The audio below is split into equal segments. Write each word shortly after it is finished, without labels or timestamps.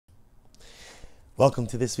Welcome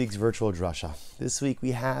to this week's virtual drasha. This week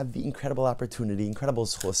we have the incredible opportunity, incredible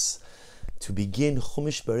zchus, to begin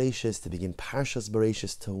Chumash Bereishis, to begin Parshas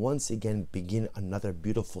Bereishis, to once again begin another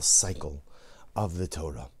beautiful cycle of the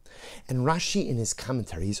Torah. And Rashi, in his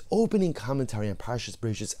commentary, his opening commentary on Parshas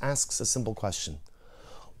Bereishis, asks a simple question: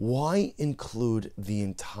 why include the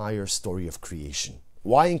entire story of creation?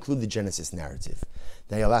 Why include the Genesis narrative?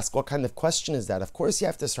 Now you'll ask, what kind of question is that? Of course you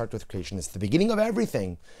have to start with creation. It's the beginning of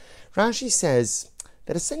everything. Rashi says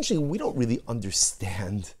that essentially we don't really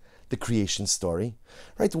understand the creation story,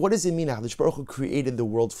 right? What does it mean? HaKadosh Baruch Hu created the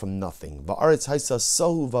world from nothing. Va'aretz haisa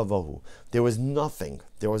sohu vavohu. There was nothing,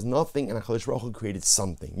 and HaKadosh Baruch Hu created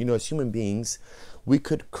something. You know, as human beings, we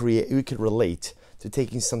could relate to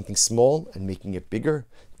taking something small and making it bigger,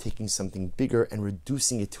 taking something bigger and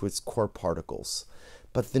reducing it to its core particles.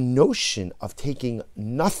 But the notion of taking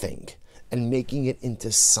nothing and making it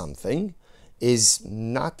into something is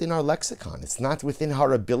not in our lexicon. It's not within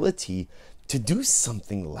our ability to do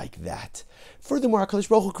something like that. Furthermore, HaKadosh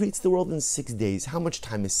Baruch Hu creates the world in 6 days. How much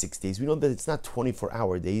time is 6 days? We know that it's not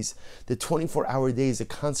 24-hour days. The 24-hour day is a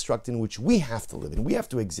construct in which we have to live in, we have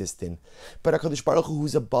to exist in. But HaKadosh Baruch Hu,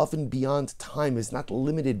 who's above and beyond time, is not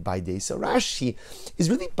limited by days. So Rashi is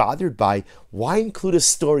really bothered by why include a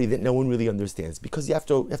story that no one really understands? Because you have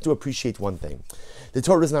to appreciate one thing. The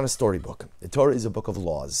Torah is not a storybook. The Torah is a book of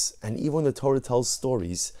laws. And even when the Torah tells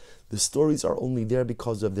stories, the stories are only there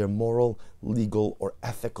because of their moral, legal, or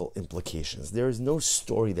ethical implications. There is no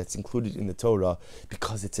story that's included in the Torah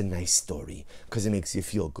because it's a nice story, because it makes you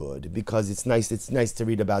feel good, because it's nice to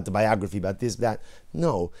read about the biography, about this, that.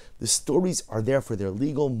 No, the stories are there for their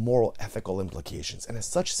legal, moral, ethical implications. And as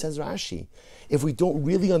such, says Rashi, if we don't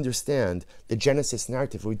really understand the Genesis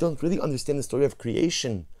narrative, if we don't really understand the story of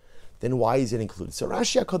creation, then why is it included? So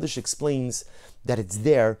Rashi HaKadosh explains that it's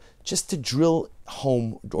there just to drill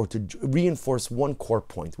home or to reinforce one core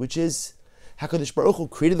point, which is HaKadosh Baruch Hu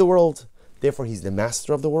created the world, therefore he's the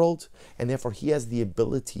master of the world, and therefore he has the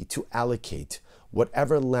ability to allocate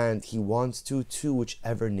whatever land he wants to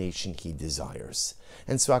whichever nation he desires.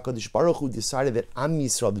 And so HaKadosh Baruch Hu decided that Am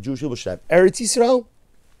Yisrael, the Jewish people, should have Eretz Yisrael.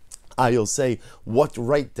 You'll say, what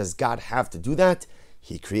right does God have to do that?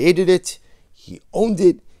 He created it, he owned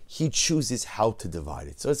it, he chooses how to divide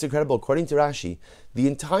it. So it's incredible. According to Rashi, the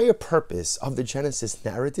entire purpose of the Genesis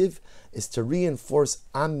narrative is to reinforce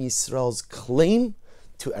Am Yisrael's claim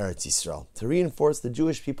to Eretz Yisrael, to reinforce the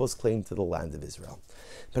Jewish people's claim to the land of Israel.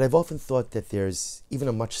 But I've often thought that there's even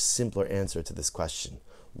a much simpler answer to this question.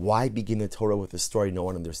 Why begin the Torah with a story no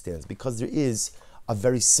one understands? Because there is a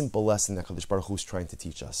very simple lesson that HaKadosh Baruch Hu is trying to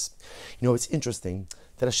teach us. You know, it's interesting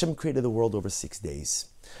that Hashem created the world over 6 days.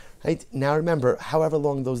 Right? Now remember, however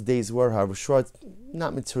long those days were, however short,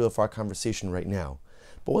 not material for our conversation right now.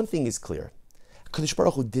 But one thing is clear. HaKadosh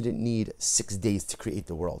Baruch Hu didn't need 6 days to create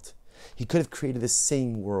the world. He could have created the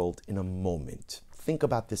same world in a moment. Think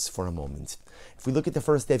about this for a moment. If we look at the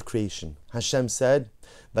first day of creation, Hashem said,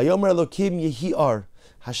 Vayomer Elokim yehi ar.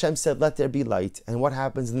 Hashem said, let there be light. And what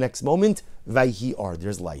happens the next moment? Vayhi ar,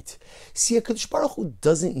 there's light. See, HaKadosh Baruch Hu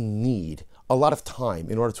doesn't need a lot of time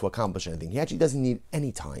in order to accomplish anything. He actually doesn't need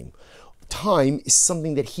any time. Time is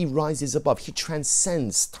something that he rises above. He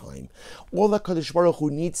transcends time. All that HaKadosh Baruch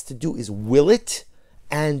Hu needs to do is will it,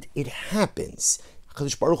 and it happens.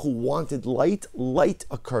 HaKadosh Baruch Hu wanted light, light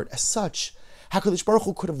occurred. As such, HaKadosh Baruch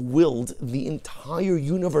Hu could have willed the entire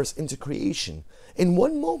universe into creation in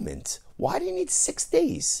one moment. Why do you need 6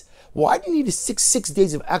 days? Why do you need six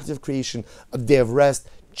days of active creation, a day of rest?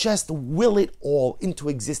 Just will it all into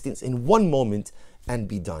existence in one moment and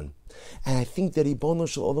be done. And I think that Ribono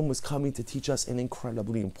Shel Olam was coming to teach us an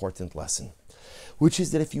incredibly important lesson, which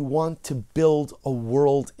is that if you want to build a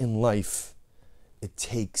world in life, it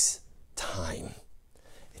takes time.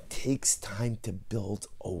 It takes time to build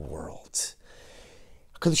a world.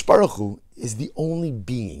 HaKadosh Baruch Hu is the only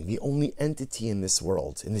being, the only entity in this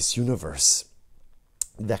world, in this universe,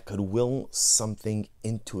 that could will something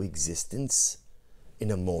into existence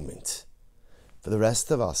in a moment. For the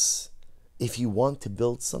rest of us, if you want to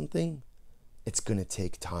build something, it's going to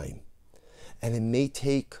take time. And it may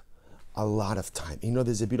take a lot of time. You know,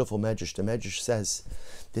 there's a beautiful medrash. The medrash says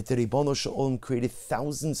that the Ribono Shel Olam created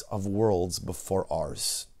thousands of worlds before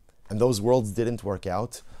ours. And those worlds didn't work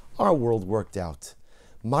out. Our world worked out.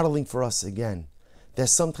 Modeling for us again, that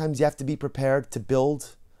sometimes you have to be prepared to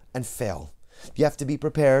build and fail. You have to be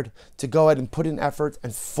prepared to go ahead and put in effort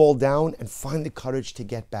and fall down and find the courage to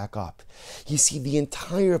get back up. You see, the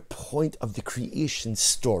entire point of the creation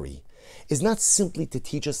story is not simply to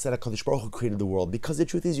teach us that HaKadosh Baruch Hu created the world, because the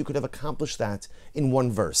truth is you could have accomplished that in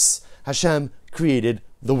one verse. Hashem created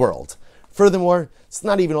the world. Furthermore, it's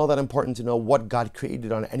not even all that important to know what God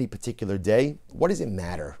created on any particular day. What does it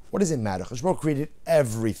matter? What does it matter? HaKadosh Baruch Hu created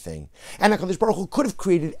everything. And HaKadosh Baruch Hu could have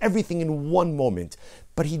created everything in one moment.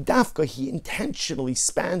 But he intentionally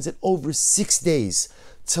spans it over 6 days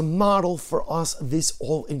to model for us this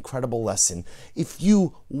all-incredible lesson. If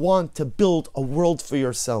you want to build a world for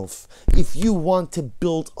yourself, if you want to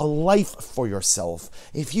build a life for yourself,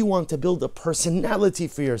 if you want to build a personality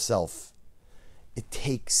for yourself, it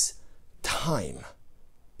takes time.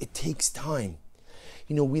 It takes time.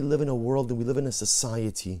 You know, we live in a world and we live in a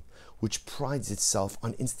society which prides itself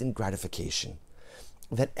on instant gratification.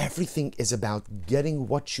 That everything is about getting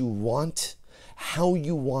what you want, how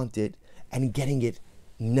you want it, and getting it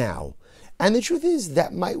now. And the truth is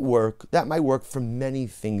that might work for many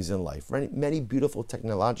things in life, right? Many beautiful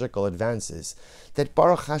technological advances that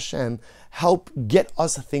Baruch Hashem help get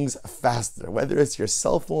us things faster, whether it's your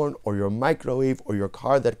cell phone or your microwave or your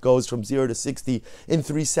car that goes from 0 to 60 in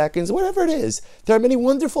 3 seconds, whatever it is. There are many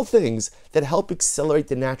wonderful things that help accelerate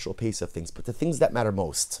the natural pace of things, but the things that matter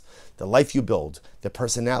most, the life you build, the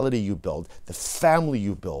personality you build, the family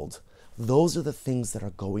you build, those are the things that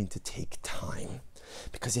are going to take time.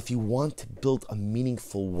 Because if you want to build a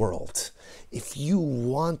meaningful world, if you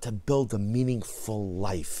want to build a meaningful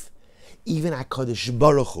life, even HaKadosh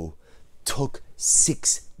Baruch Hu took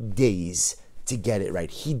 6 days to get it right.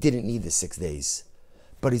 He didn't need the 6 days,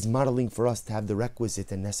 but he's modeling for us to have the requisite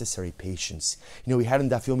and necessary patience. You know, we had in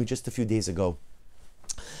Daf Yomi just a few days ago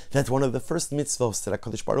that one of the first mitzvahs that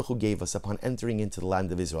HaKadosh Baruch Hu gave us upon entering into the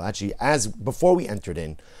land of Israel, actually, as before we entered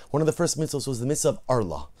in, one of the first mitzvahs was the mitzvah of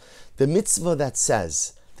Arla. The mitzvah that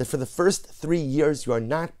says that for the first 3 years you are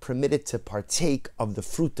not permitted to partake of the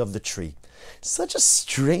fruit of the tree. Such a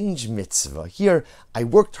strange mitzvah. Here, I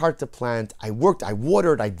worked hard to plant, I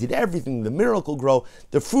watered, I did everything, the miracle grow,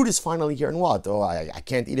 the fruit is finally here, and what? Oh, I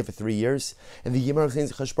can't eat it for 3 years? And the Yemar saying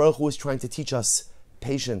HaKadosh Baruch Hu is trying to teach us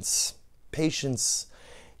patience. Patience.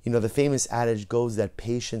 You know, the famous adage goes that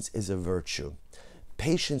patience is a virtue.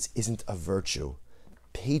 Patience isn't a virtue.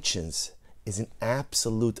 Patience is an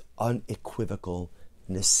absolute, unequivocal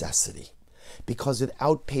necessity. Because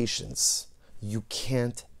without patience, you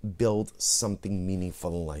can't build something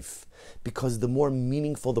meaningful in life. Because the more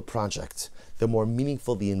meaningful the project, the more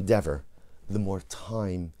meaningful the endeavor, the more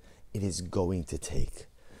time it is going to take.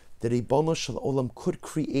 The Ribono Shel Olam could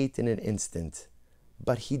create in an instant,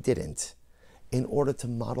 but he didn't, in order to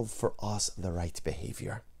model for us the right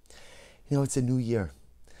behavior. You know, it's a new year.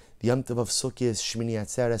 The Yom Tov of Sukkot is Shmini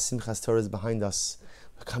Atzeres, Simchas Torah is behind us.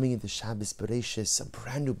 We're coming into Shabbos Bereishis, a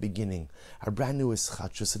brand new beginning, a brand new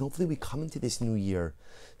Eschatzus, and hopefully we come into this new year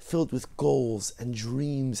filled with goals and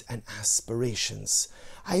dreams and aspirations.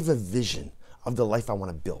 I have a vision of the life I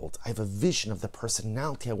want to build. I have a vision of the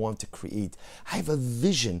personality I want to create. I have a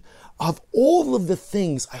vision of all of the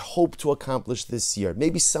things I hope to accomplish this year.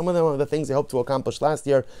 Maybe some of them are the things I hoped to accomplish last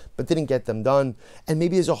year, but didn't get them done. And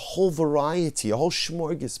maybe there's a whole variety, a whole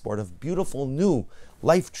smorgasbord of beautiful new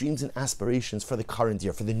life dreams and aspirations for the current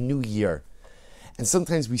year, for the new year. And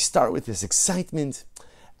sometimes we start with this excitement,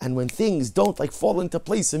 and when things don't fall into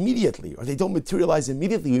place immediately, or they don't materialize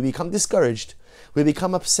immediately, we become discouraged, we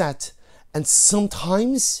become upset, and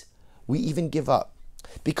sometimes we even give up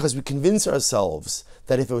because we convince ourselves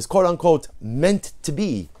that if it was quote unquote meant to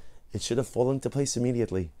be, it should have fallen into place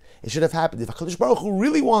immediately. It should have happened. If HaKadosh Baruch Hu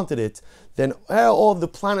really wanted it, then all of the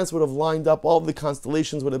planets would have lined up, all of the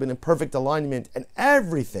constellations would have been in perfect alignment, and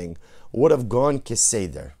everything would have gone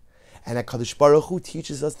keseder. And HaKadosh Baruch Hu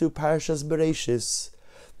teaches us through Parashas Bereishis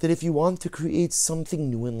that if you want to create something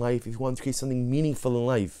new in life, if you want to create something meaningful in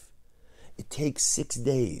life, it takes 6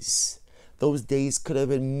 days. Those days could have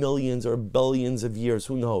been millions or billions of years,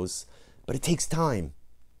 who knows? But it takes time.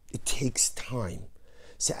 It takes time.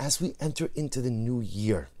 So as we enter into the new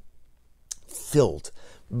year, filled,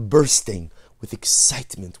 bursting with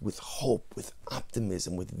excitement, with hope, with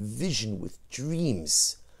optimism, with vision, with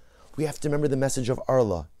dreams, we have to remember the message of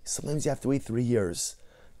Arla. Sometimes you have to wait 3 years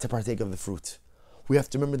to partake of the fruit. We have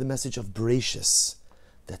to remember the message of Bereishis,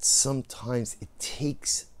 that sometimes it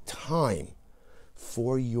takes time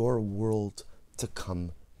for your world to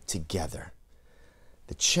come together.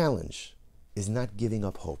 The challenge is not giving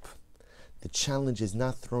up hope. The challenge is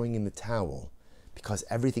not throwing in the towel because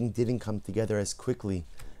everything didn't come together as quickly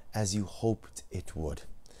as you hoped it would.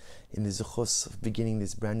 In the Zechus of beginning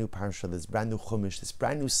this brand new parsha, this brand new chumash, this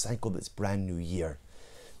brand new cycle, this brand new year,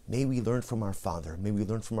 may we learn from our Father, may we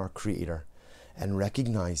learn from our Creator, and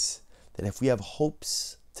recognize that if we have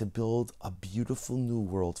hopes to build a beautiful new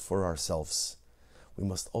world for ourselves, we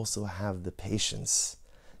must also have the patience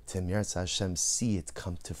to, Mirza Hashem, see it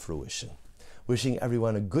come to fruition. Wishing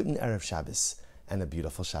everyone a good and Erev Shabbos and a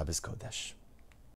beautiful Shabbos Kodesh.